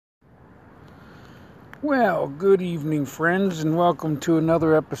Well, good evening, friends, and welcome to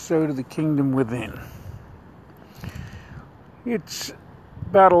another episode of The Kingdom Within. It's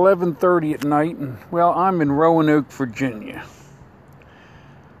about 11:30 at night, and, I'm in Roanoke, Virginia.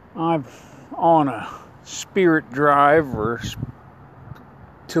 I'm on a spirit drive, or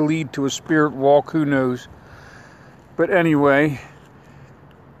to lead to a spirit walk, who knows. But anyway,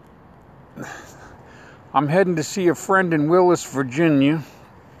 I'm heading to see a friend in Willis, Virginia.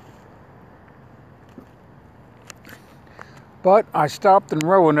 But I stopped in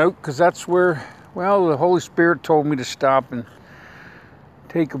Roanoke because that's where, the Holy Spirit told me to stop and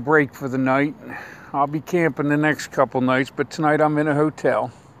take a break for the night. I'll be camping the next couple nights, but tonight I'm in a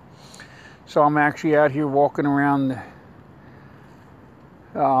hotel. So I'm actually out here walking around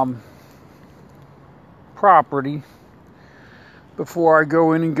the property before I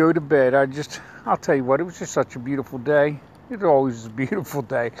go in and go to bed. I'll tell you what, it was just such a beautiful day. It always is a beautiful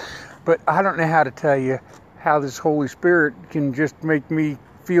day. But I don't know how to tell you how this Holy Spirit can just make me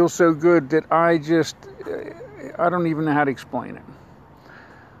feel so good that I don't even know how to explain it.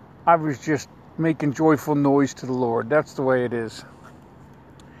 I was just making joyful noise to the Lord. That's the way it is.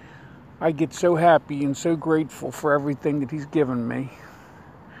 I get so happy and so grateful for everything that He's given me.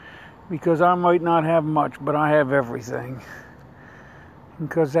 Because I might not have much, but I have everything.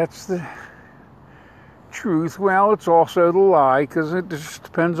 Because that's the truth. Well, it's also the lie, because it just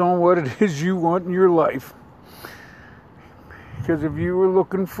depends on what it is you want in your life. Because if you were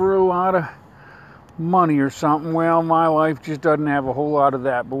looking for a lot of money or something, my life just doesn't have a whole lot of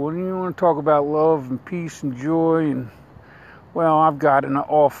that. But when you want to talk about love and peace and joy, and I've got an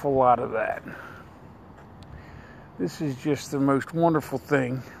awful lot of that. This is just the most wonderful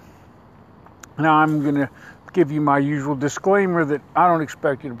thing. Now I'm going to give you my usual disclaimer that I don't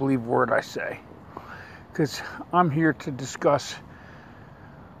expect you to believe a word I say. Because I'm here to discuss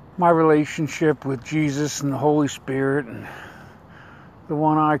my relationship with Jesus and the Holy Spirit and the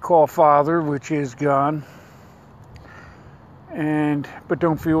one I call Father, which is God. But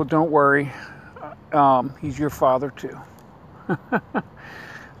don't worry, He's your Father too.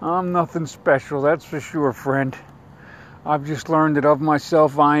 I'm nothing special, that's for sure, friend. I've just learned that of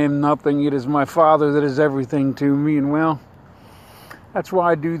myself I am nothing. It is my Father that is everything to me, and that's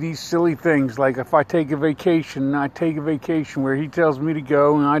why I do these silly things. Like if I take a vacation, where He tells me to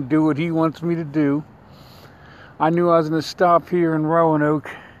go, and I do what He wants me to do. I knew I was going to stop here in Roanoke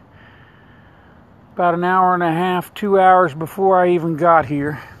about an hour and a half, 2 hours before I even got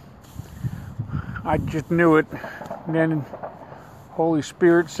here. I just knew it. And then Holy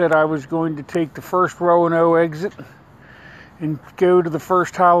Spirit said I was going to take the first Roanoke exit and go to the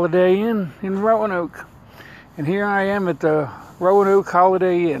first Holiday Inn in Roanoke. And here I am at the Roanoke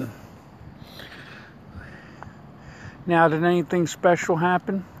Holiday Inn. Now, did anything special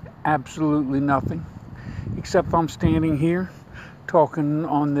happen? Absolutely nothing. Except I'm standing here talking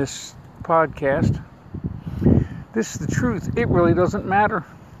on this podcast. This is the truth. It really doesn't matter.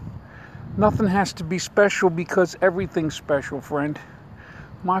 Nothing has to be special because everything's special, friend.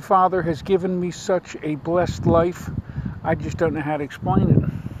 My Father has given me such a blessed life. I just don't know how to explain it.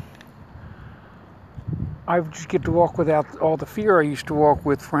 I just get to walk without all the fear I used to walk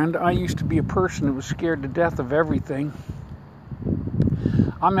with, friend. I used to be a person who was scared to death of everything.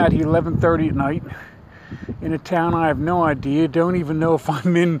 I'm out here 11:30 at night in a town I have no idea. Don't even know if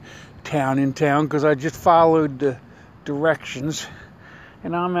I'm in town, because I just followed the directions.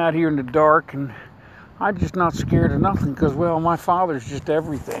 And I'm out here in the dark, and I'm just not scared of nothing, because, my Father's just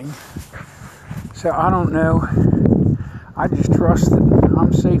everything. So I don't know. I just trust that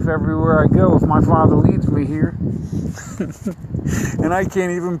I'm safe everywhere I go if my Father leads me here. And I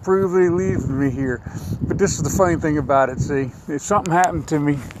can't even prove that He leads me here. But this is the funny thing about it, see. If something happened to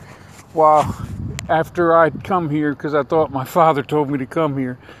me after I'd come here, because I thought my Father told me to come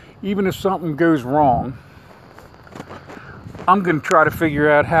here, even if something goes wrong, I'm going to try to figure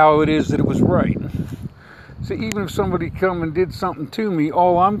out how it is that it was right. So even if somebody come and did something to me,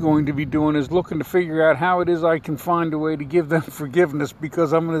 all I'm going to be doing is looking to figure out how it is I can find a way to give them forgiveness,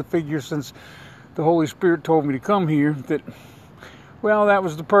 because I'm going to figure, since the Holy Spirit told me to come here, that, that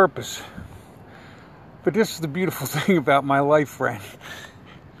was the purpose. But this is the beautiful thing about my life, friend.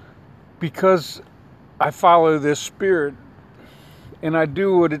 Because I follow this Spirit and I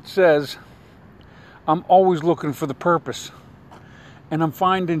do what it says, I'm always looking for the purpose. And I'm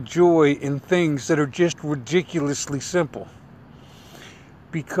finding joy in things that are just ridiculously simple.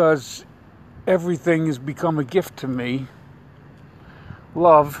 Because everything has become a gift to me.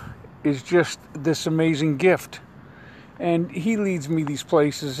 Love is just this amazing gift. And he leads me these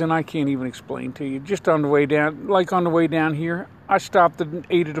places, and I can't even explain to you. Just on the way down, like on the way down here, I stopped and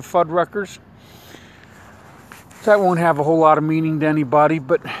ate at a Fuddruckers. That won't have a whole lot of meaning to anybody,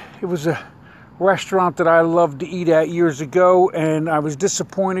 but it was a restaurant that I loved to eat at years ago, and I was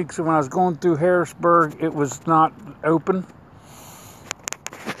disappointed because when I was going through Harrisburg, it was not open.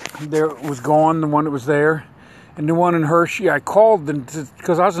 There it was gone, the one that was there. And the one in Hershey, I called them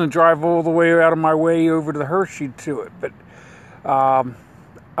because I was going to drive all the way out of my way over to the Hershey to it. But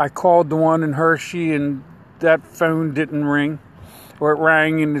I called the one in Hershey, and that phone didn't ring. Or it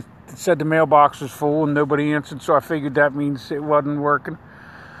rang, and it said the mailbox was full, and nobody answered. So I figured that means it wasn't working.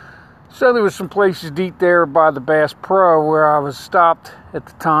 So there was some places to eat there by the Bass Pro where I was stopped at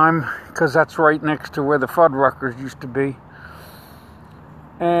the time, because that's right next to where the Fuddruckers used to be.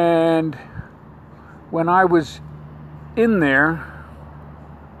 And when I was in there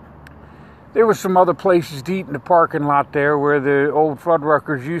were some other places to eat in the parking lot there where the old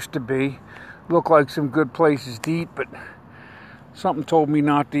Fuddruckers used to be. Looked like some good places to eat, but something told me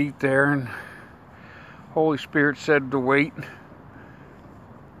not to eat there, and Holy Spirit said to wait.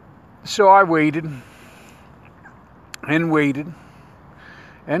 So I waited and waited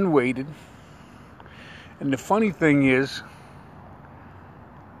and waited. And the funny thing is,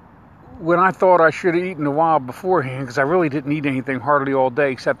 when I thought I should have eaten a while beforehand, because I really didn't eat anything hardly all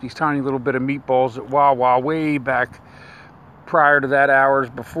day except these tiny little bit of meatballs at Wawa way back prior to that, hours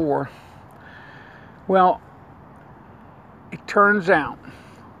before. Well, it turns out,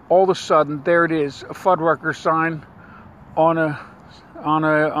 all of a sudden, there it is, a Fuddrucker sign on a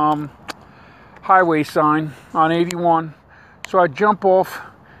highway sign on 81. So I jump off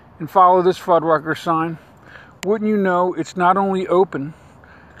and follow this Fuddrucker sign. Wouldn't you know, it's not only open,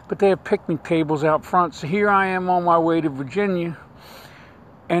 but they have picnic tables out front. So here I am on my way to Virginia,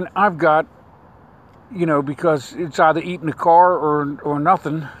 and I've got, because it's either eat in the car or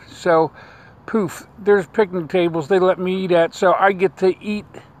nothing. So, poof, there's picnic tables they let me eat at. So I get to eat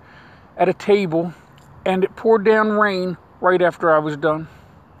at a table, and it poured down rain right after I was done.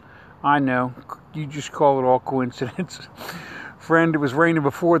 I know, you just call it all coincidence. Friend, it was raining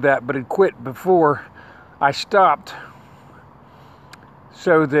before that, but it quit before I stopped.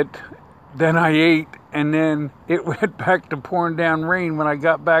 So that then I ate, and then it went back to pouring down rain when I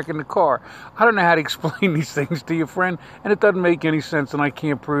got back in the car. I don't know how to explain these things to you, friend, and it doesn't make any sense, and I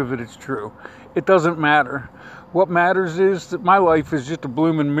can't prove that it's true. It doesn't matter. What matters is that my life is just a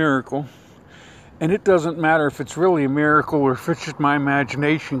blooming miracle, and it doesn't matter if it's really a miracle or if it's just my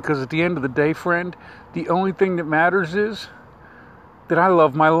imagination, because at the end of the day, friend, the only thing that matters is that I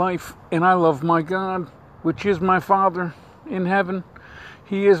love my life, and I love my God, which is my Father in heaven.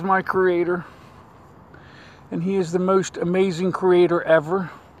 He is my creator, and he is the most amazing creator ever,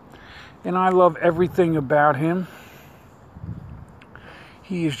 and I love everything about him.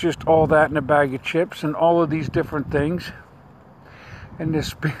 He is just all that in a bag of chips and all of these different things. And the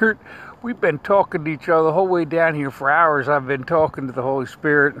Spirit, we've been talking to each other the whole way down here for hours. I've been talking to the Holy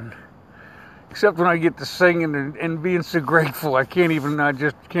Spirit, and except when I get to singing and being so grateful, I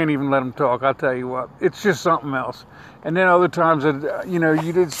just can't even let him talk. I'll tell you what, it's just something else. And then other times,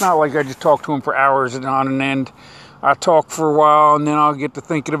 it's not like I just talk to him for hours and on end. I talk for a while, and then I'll get to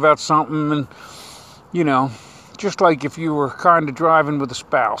thinking about something, and, just like if you were kind of driving with a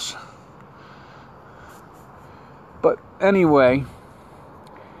spouse. But anyway,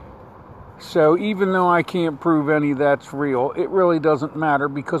 so even though I can't prove any of that's real, it really doesn't matter,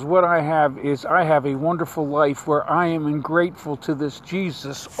 because what I have is I have a wonderful life where I am grateful to this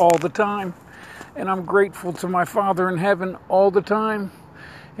Jesus all the time. And I'm grateful to my Father in heaven all the time,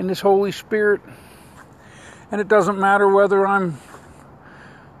 and this Holy Spirit. And it doesn't matter whether I'm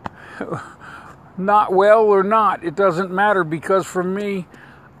not well or not. It doesn't matter, because for me,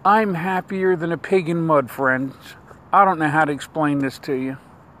 I'm happier than a pig in mud, friends. I don't know how to explain this to you.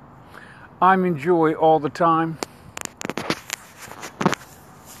 I'm in joy all the time.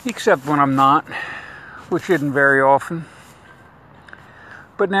 Except when I'm not, which isn't very often.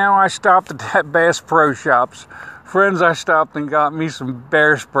 But now I stopped at that Bass Pro Shops. Friends, I stopped and got me some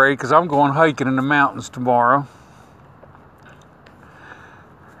bear spray because I'm going hiking in the mountains tomorrow.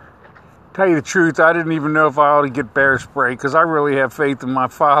 Tell you the truth, I didn't even know if I ought to get bear spray because I really have faith in my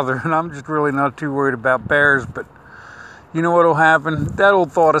Father, and I'm just really not too worried about bears. But you know what will happen? That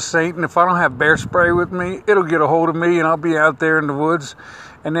old thought of Satan, if I don't have bear spray with me, it'll get a hold of me, and I'll be out there in the woods,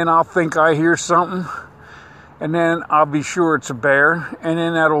 and then I'll think I hear something. And then I'll be sure it's a bear. And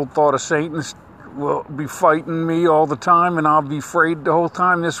then that old thought of Satan will be fighting me all the time. And I'll be afraid the whole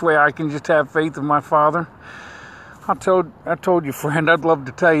time. This way I can just have faith in my Father. I told you, friend, I'd love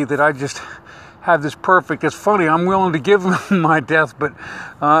to tell you that I just have this perfect. It's funny, I'm willing to give him my death, but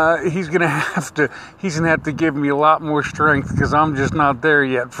he's going to have to give me a lot more strength, because I'm just not there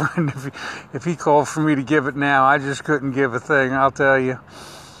yet, friend. If he called for me to give it now, I just couldn't give a thing, I'll tell you.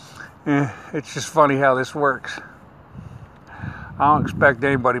 It's just funny how this works. I don't expect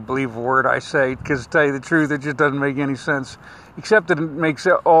anybody to believe a word I say, because to tell you the truth, it just doesn't make any sense. Except that it makes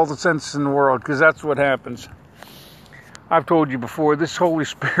all the sense in the world, because that's what happens. I've told you before, this Holy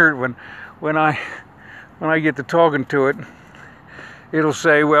Spirit, when I get to talking to it, it'll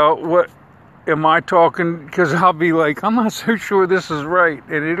say, well, what am I talking? Because I'll be like, I'm not so sure this is right.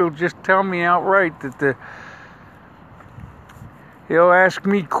 And it'll just tell me outright that he'll ask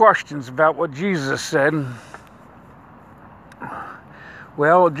me questions about what Jesus said.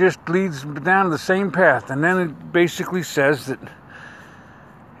 Well, it just leads down the same path. And then it basically says that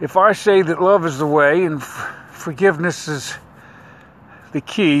if I say that love is the way and forgiveness is the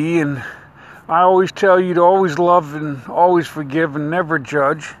key, and I always tell you to always love and always forgive and never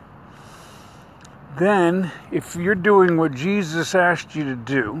judge, then if you're doing what Jesus asked you to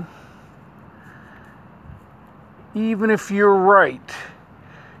do, even if you're right,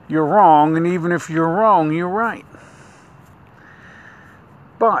 you're wrong, and even if you're wrong, you're right.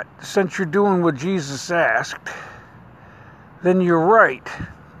 But since you're doing what Jesus asked, then you're right,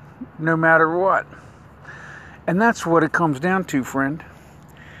 no matter what. And that's what it comes down to, friend.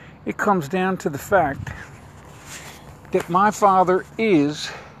 It comes down to the fact that my Father is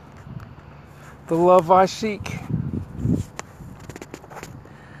the love I seek.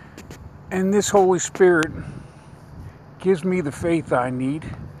 And this Holy Spirit gives me the faith I need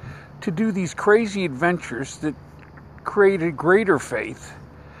to do these crazy adventures that create a greater faith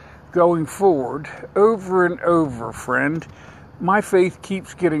going forward, over and over, friend. My faith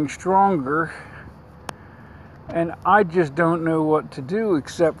keeps getting stronger, and I just don't know what to do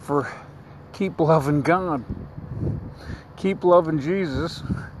except for keep loving God, keep loving Jesus,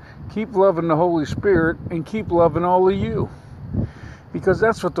 keep loving the Holy Spirit, and keep loving all of you. Because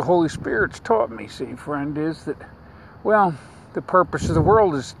that's what the Holy Spirit's taught me, see, friend, is that, well, the purpose of the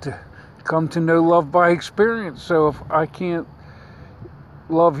world is to come to know love by experience. So if I can't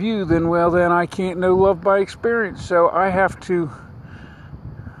love you, then I can't know love by experience. So I have to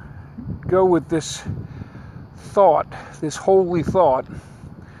go with this thought, this holy thought,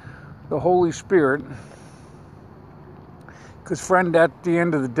 the Holy Spirit. Because, friend, at the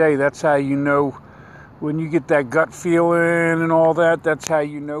end of the day, that's how you know, when you get that gut feeling and all that, that's how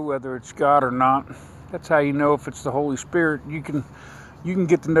you know whether it's God or not. That's how you know if it's the Holy Spirit. You can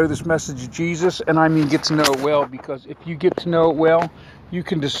get to know this message of Jesus, and I mean get to know it well, because if you get to know it well, you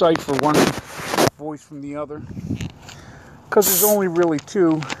can decipher one voice from the other. Because there's only really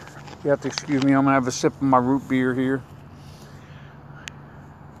two. You have to excuse me, I'm going to have a sip of my root beer here.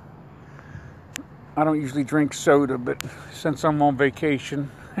 I don't usually drink soda, but since I'm on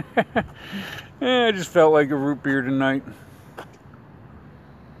vacation, I just felt like a root beer tonight.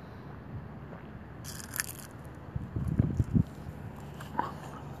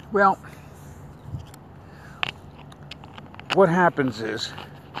 Well, what happens is,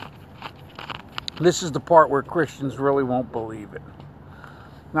 this is the part where Christians really won't believe it.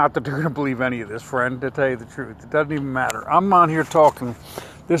 Not that they're going to believe any of this, friend, to tell you the truth. It doesn't even matter. I'm on here talking.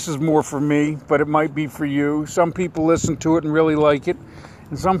 This is more for me, but it might be for you. Some people listen to it and really like it,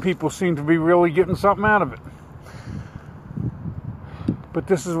 and some people seem to be really getting something out of it. But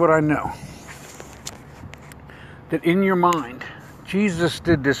this is what I know. That in your mind, Jesus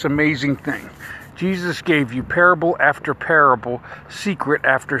did this amazing thing. Jesus gave you parable after parable, secret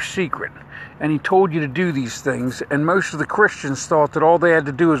after secret. And he told you to do these things. And most of the Christians thought that all they had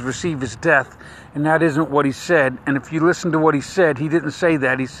to do was receive his death. And that isn't what he said. And if you listen to what he said, he didn't say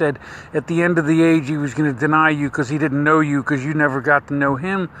that. He said at the end of the age he was going to deny you because he didn't know you, because you never got to know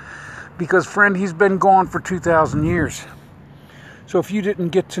him. Because, friend, he's been gone for 2,000 years. So if you didn't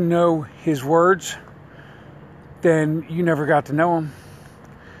get to know his words, then you never got to know him.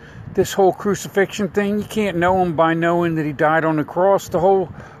 This whole crucifixion thing, you can't know him by knowing that he died on the cross. The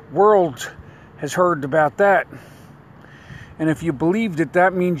whole world has heard about that. And if you believed it,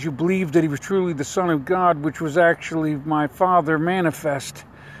 that means you believed that he was truly the Son of God, which was actually my Father manifest,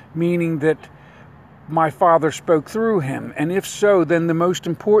 meaning that my Father spoke through him. And if so, then the most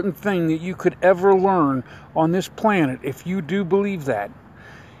important thing that you could ever learn on this planet, if you do believe that,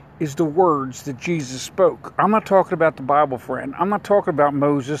 is the words that Jesus spoke. I'm not talking about the Bible, friend. I'm not talking about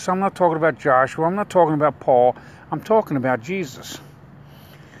Moses. I'm not talking about Joshua. I'm not talking about Paul. I'm talking about Jesus.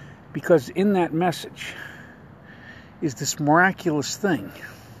 Because in that message is this miraculous thing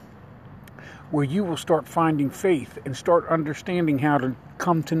where you will start finding faith and start understanding how to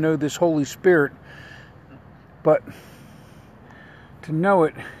come to know this Holy Spirit. But to know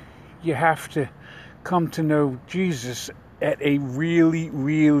it, you have to come to know Jesus at a really,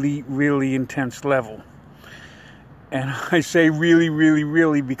 really, really intense level. And I say really, really,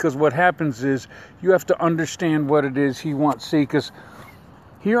 really, because what happens is you have to understand what it is he wants. See, because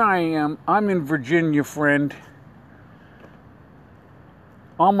here I am, I'm in Virginia, friend,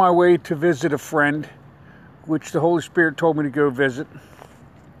 on my way to visit a friend, which the Holy Spirit told me to go visit,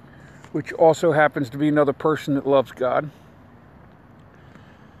 which also happens to be another person that loves God.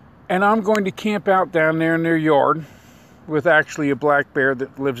 And I'm going to camp out down there in their yard with actually a black bear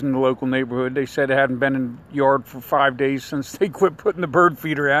that lives in the local neighborhood. They said it hadn't been in the yard for 5 days since they quit putting the bird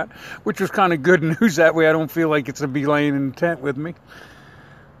feeder out, which was kind of good news. That way I don't feel like it's going to be laying in the tent with me.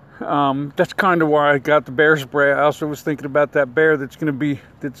 That's kind of why I got the bear spray. I also was thinking about that bear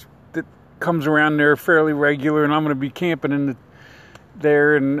that comes around there fairly regular, and I'm going to be camping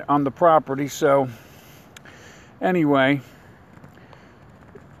there and on the property. So anyway,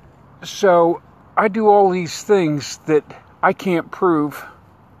 so I do all these things that I can't prove.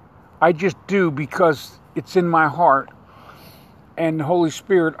 I just do because it's in my heart. And the Holy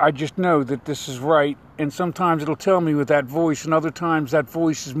Spirit, I just know that this is right. And sometimes it'll tell me with that voice, and other times that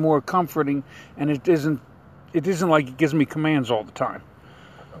voice is more comforting, and it isn't like it gives me commands all the time.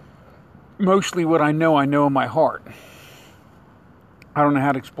 Mostly what I know in my heart. I don't know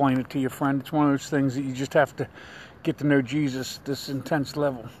how to explain it to you, friend. It's one of those things that you just have to get to know Jesus at this intense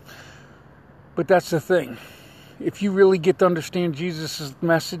level. But that's the thing. If you really get to understand Jesus'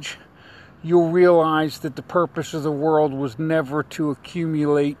 message, you'll realize that the purpose of the world was never to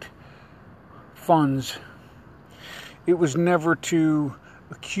accumulate funds. It was never to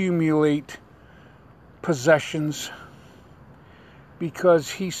accumulate possessions, because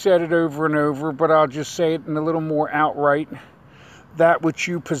he said it over and over, but I'll just say it in a little more outright. That which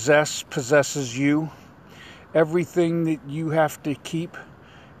you possess possesses you. Everything that you have to keep,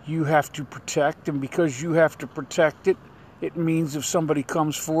 you have to protect, and because you have to protect it, it means if somebody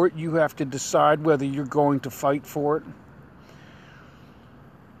comes for it, you have to decide whether you're going to fight for it.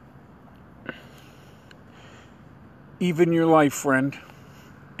 Even your life, friend,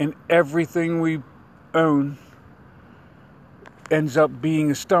 and everything we own ends up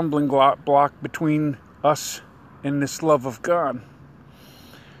being a stumbling block between us and this love of God.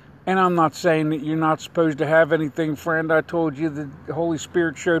 And I'm not saying that you're not supposed to have anything, friend. I told you that the Holy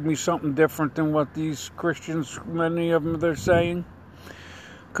Spirit showed me something different than what these Christians, many of them, they're saying.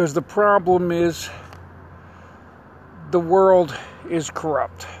 Because the problem is, the world is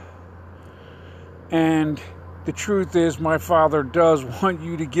corrupt. And the truth is, my Father does want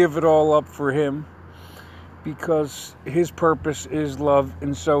you to give it all up for Him, because His purpose is love,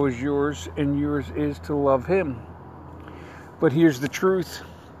 and so is yours, and yours is to love Him. But here's the truth.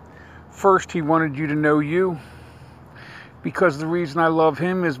 First, He wanted you to know you, because the reason I love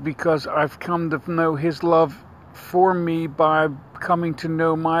Him is because I've come to know His love for me by coming to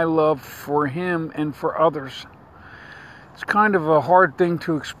know my love for Him and for others. It's kind of a hard thing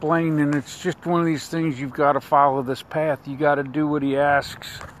to explain, and it's just one of these things. You've got to follow this path. You got to do what He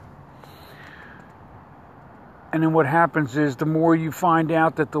asks. And then what happens is, the more you find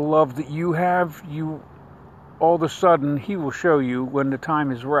out that the love that you have, all of a sudden He will show you when the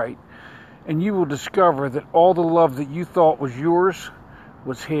time is right. And you will discover that all the love that you thought was yours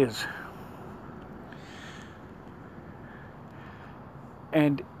was His.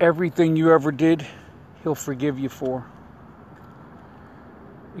 And everything you ever did, He'll forgive you for.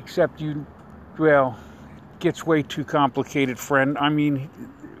 Except it gets way too complicated, friend. I mean,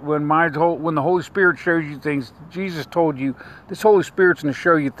 when the Holy Spirit shows you things, Jesus told you, this Holy Spirit's going to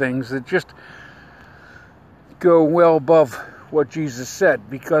show you things that just go well above what Jesus said,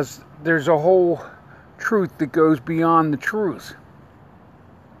 because there's a whole truth that goes beyond the truth.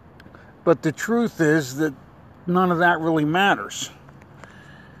 But the truth is that none of that really matters.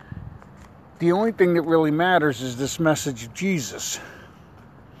 The only thing that really matters is this message of Jesus.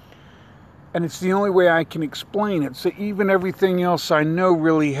 And it's the only way I can explain it. So even everything else I know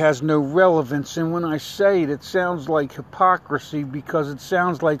really has no relevance. And when I say it, it sounds like hypocrisy, because it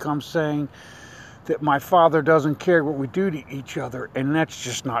sounds like I'm saying that my Father doesn't care what we do to each other. And that's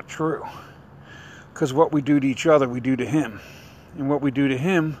just not true. Because what we do to each other, we do to Him. And what we do to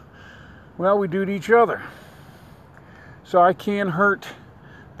Him, well, we do to each other. So I can't hurt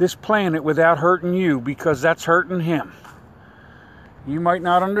this planet without hurting you, because that's hurting Him. You might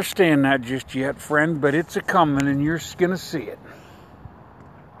not understand that just yet, friend, but it's a-coming, and you're going to see it.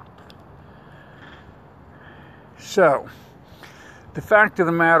 So, The fact of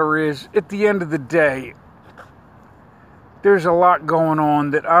the matter is, at the end of the day, there's a lot going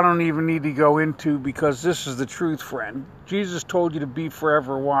on that I don't even need to go into, because this is the truth, friend. Jesus told you to be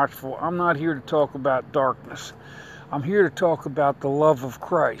forever watchful. I'm not here to talk about darkness. I'm here to talk about the love of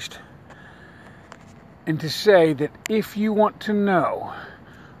Christ. And to say that if you want to know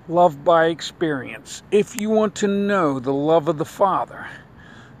love by experience, if you want to know the love of the Father,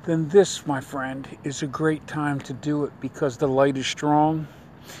 then this, my friend, is a great time to do it, because the light is strong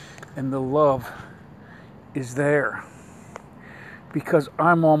and the love is there. Because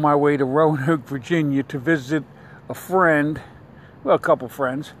I'm on my way to Roanoke, Virginia to visit a friend, well, a couple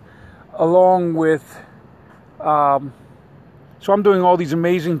friends, along with, so I'm doing all these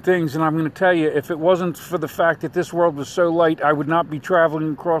amazing things, and I'm going to tell you, if it wasn't for the fact that this world was so light, I would not be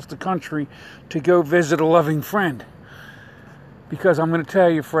traveling across the country to go visit a loving friend. Because I'm going to tell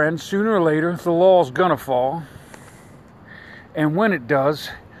you, friends, sooner or later, the law's going to fall. And when it does,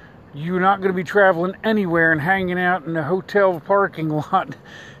 you're not going to be traveling anywhere and hanging out in a hotel parking lot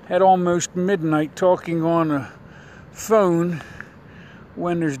at almost midnight talking on a phone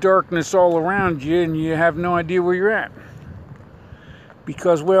when there's darkness all around you and you have no idea where you're at.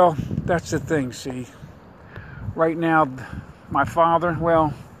 Because, well, that's the thing, see. Right now, my father,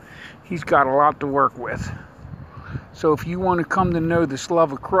 well, he's got a lot to work with. So if you want to come to know this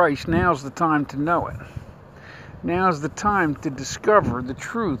love of Christ, now's the time to know it. Now's the time to discover the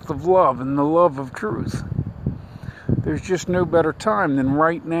truth of love and the love of truth. There's just no better time than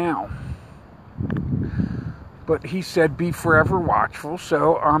right now. But he said, be forever watchful.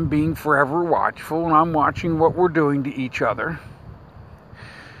 So I'm being forever watchful, and I'm watching what we're doing to each other.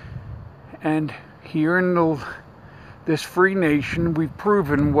 And here in this free nation, we've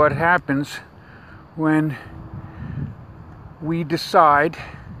proven what happens when we decide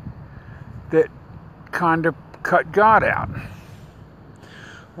that kind of cut God out.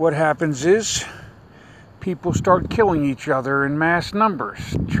 What happens is people start killing each other in mass numbers.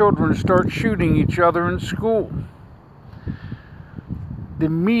 Children start shooting each other in school. The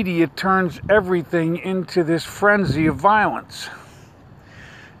media turns everything into this frenzy of violence.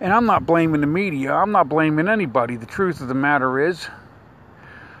 And I'm not blaming the media. I'm not blaming anybody. The truth of the matter is,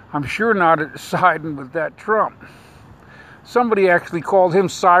 I'm sure not siding with that Trump. Somebody actually called him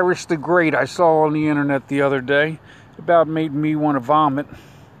Cyrus the Great. I saw on the internet the other day. It about made me want to vomit.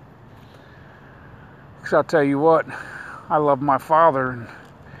 Because I'll tell you what, I love my father, and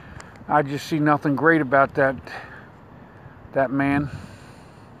I just see nothing great about that man.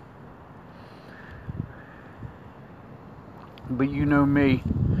 But you know me.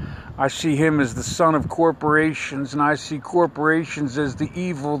 I see him as the son of corporations, and I see corporations as the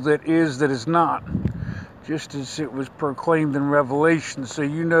evil that is not. Just as it was proclaimed in Revelation. So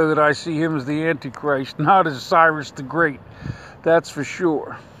you know that I see him as the Antichrist, not as Cyrus the Great. That's for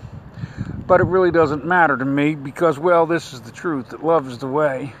sure. But it really doesn't matter to me, because, well, this is the truth, that love is the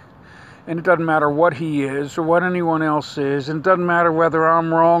way. And it doesn't matter what he is or what anyone else is. And it doesn't matter whether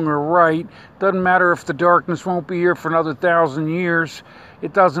I'm wrong or right. It doesn't matter if the darkness won't be here for another 1,000 years.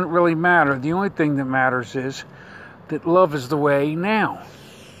 It doesn't really matter. The only thing that matters is that love is the way now.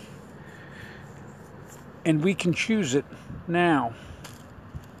 And we can choose it now.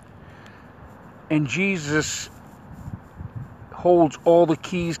 And Jesus holds all the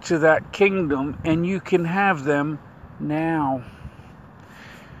keys to that kingdom, and you can have them now.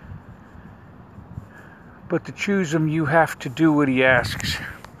 But to choose him, you have to do what he asks.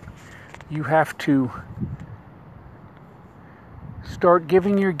 You have to start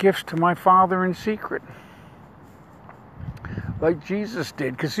giving your gifts to my Father in secret. Like Jesus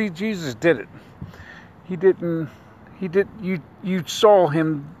did. Because see, Jesus did it. You saw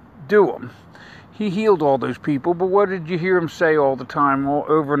him do them. He healed all those people, but what did you hear him say all the time,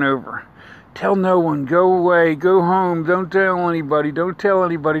 over and over? Tell no one, go away, go home, don't tell anybody, don't tell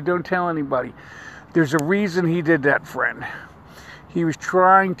anybody, don't tell anybody. There's a reason he did that, friend. He was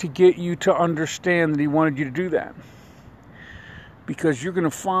trying to get you to understand that he wanted you to do that. Because you're going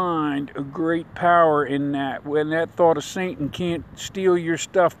to find a great power in that, when that thought of Satan can't steal your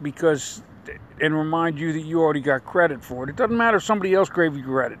stuff and remind you that you already got credit for it. It doesn't matter if somebody else gave you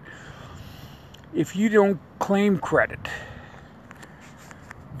credit. If you don't claim credit,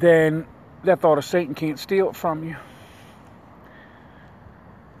 then that thought of Satan can't steal it from you.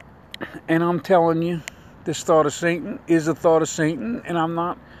 And I'm telling you, this thought of Satan is a thought of Satan, and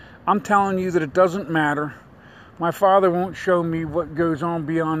I'm telling you that it doesn't matter. My Father won't show me what goes on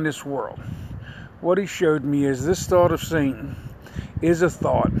beyond this world. What he showed me is this thought of Satan is a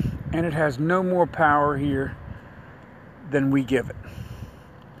thought, and it has no more power here than we give it.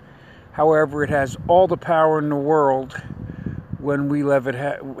 However, it has all the power in the world when we let it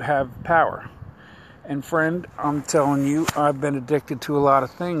have power. And friend, I'm telling you, I've been addicted to a lot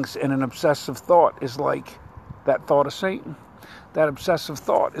of things, and an obsessive thought is like that thought of Satan. That obsessive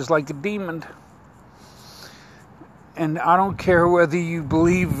thought is like a demon. And I don't care whether you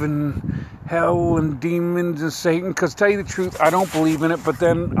believe in hell and demons and Satan, because to tell you the truth, I don't believe in it, but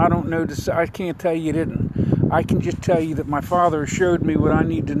then I don't know, I can't tell you didn't. I can just tell you that my Father showed me what I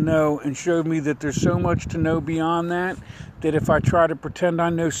need to know, and showed me that there's so much to know beyond that if I try to pretend I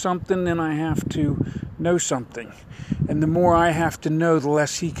know something, then I have to know something. And the more I have to know, the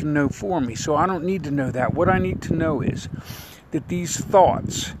less He can know for me. So I don't need to know that. What I need to know is that these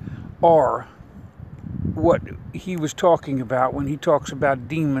thoughts are what He was talking about when He talks about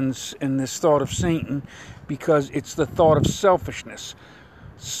demons and this thought of Satan, because it's the thought of selfishness.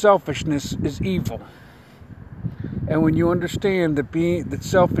 Selfishness is evil. And when you understand that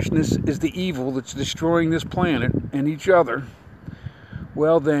selfishness is the evil that's destroying this planet and each other,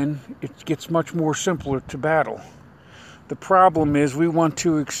 well then, it gets much more simpler to battle. The problem is we want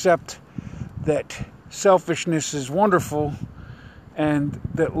to accept that selfishness is wonderful, and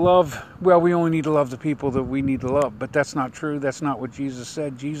that love, well, we only need to love the people that we need to love. But that's not true. That's not what Jesus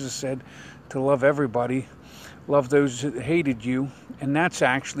said. Jesus said to love everybody, love those that hated you, and that's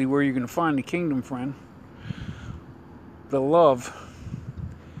actually where you're going to find the kingdom, friend. The love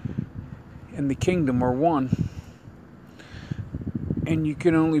and the kingdom are one. And you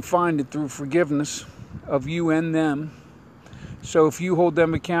can only find it through forgiveness of you and them. So if you hold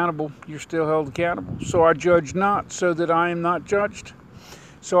them accountable, you're still held accountable. So I judge not, so that I am not judged.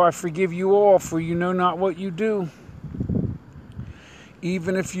 So I forgive you all, for you know not what you do.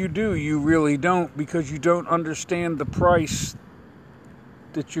 Even if you do, you really don't, because you don't understand the price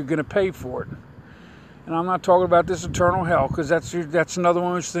that you're going to pay for it. And I'm not talking about this eternal hell, because that's another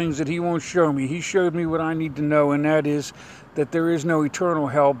one of those things that He won't show me. He showed me what I need to know, and that is that there is no eternal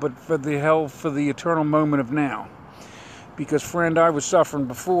hell, but for the eternal moment of now. Because, friend, I was suffering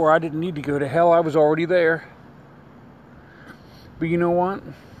before. I didn't need to go to hell. I was already there. But you know what?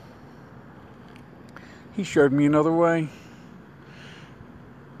 He showed me another way.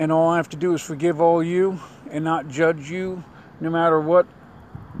 And all I have to do is forgive all you and not judge you, no matter what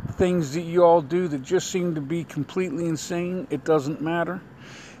things that you all do that just seem to be completely insane. It doesn't matter,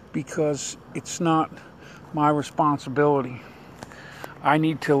 because it's not my responsibility. I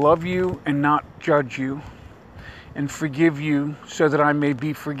need to love you and not judge you, and forgive you so that I may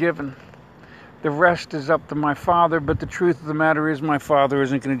be forgiven. The rest is up to my Father, but the truth of the matter is my Father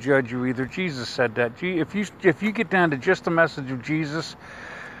isn't going to judge you either. Jesus said that. If you get down to just the message of Jesus,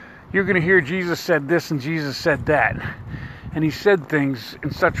 you're going to hear Jesus said this and Jesus said that. And He said things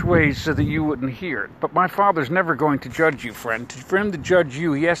in such ways so that you wouldn't hear it. But my Father's never going to judge you, friend. For Him to judge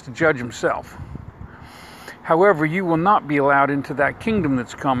you, He has to judge Himself. However, you will not be allowed into that kingdom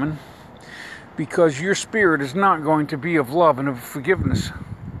that's coming, because your spirit is not going to be of love and of forgiveness.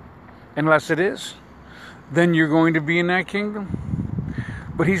 Unless it is, then you're going to be in that kingdom.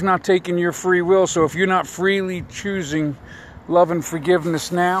 But He's not taking your free will. So if you're not freely choosing love and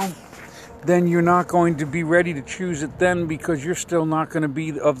forgiveness now, then you're not going to be ready to choose it then, because you're still not going to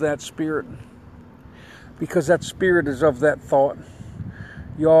be of that spirit. Because that spirit is of that thought.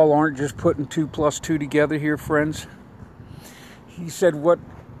 Y'all aren't just putting 2 plus 2 together here, friends. He said what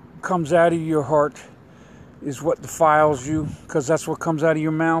comes out of your heart is what defiles you, because that's what comes out of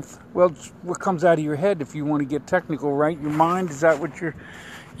your mouth. Well, it's what comes out of your head, if you want to get technical, right? Your mind, is that what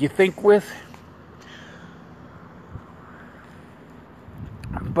you think with?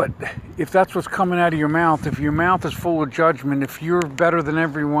 But if that's what's coming out of your mouth, if your mouth is full of judgment, if you're better than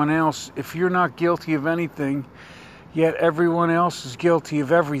everyone else, if you're not guilty of anything, yet everyone else is guilty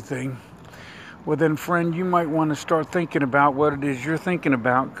of everything, well then, friend, you might want to start thinking about what it is you're thinking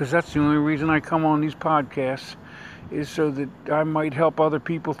about, because that's the only reason I come on these podcasts, is so that I might help other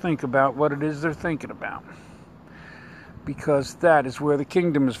people think about what it is they're thinking about. Because that is where the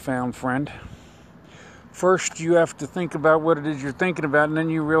kingdom is found, friend. First, you have to think about what it is you're thinking about, and then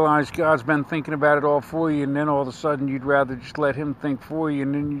you realize God's been thinking about it all for you, and then all of a sudden you'd rather just let Him think for you,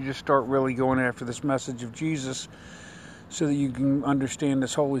 and then you just start really going after this message of Jesus, so that you can understand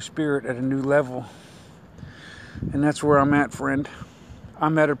this Holy Spirit at a new level. And that's where I'm at, friend.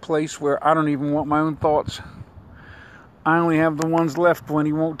 I'm at a place where I don't even want my own thoughts. I only have the ones left when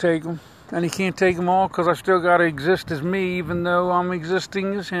He won't take them. And He can't take them all, because I still got to exist as me, even though I'm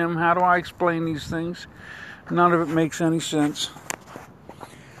existing as Him. How do I explain these things? None of it makes any sense.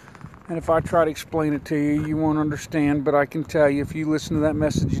 And if I try to explain it to you, you won't understand. But I can tell you, if you listen to that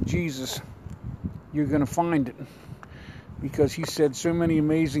message of Jesus, you're going to find it. because he said so many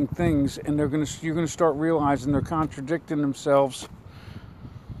amazing things, and you're going to start realizing they're contradicting themselves,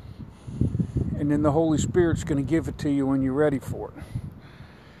 and then the Holy Spirit's going to give it to you when you're ready for it.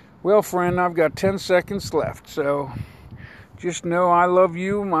 Well, friend, I've got 10 seconds left, so just know I love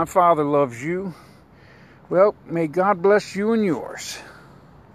you. My Father loves you. Well, may God bless you and yours.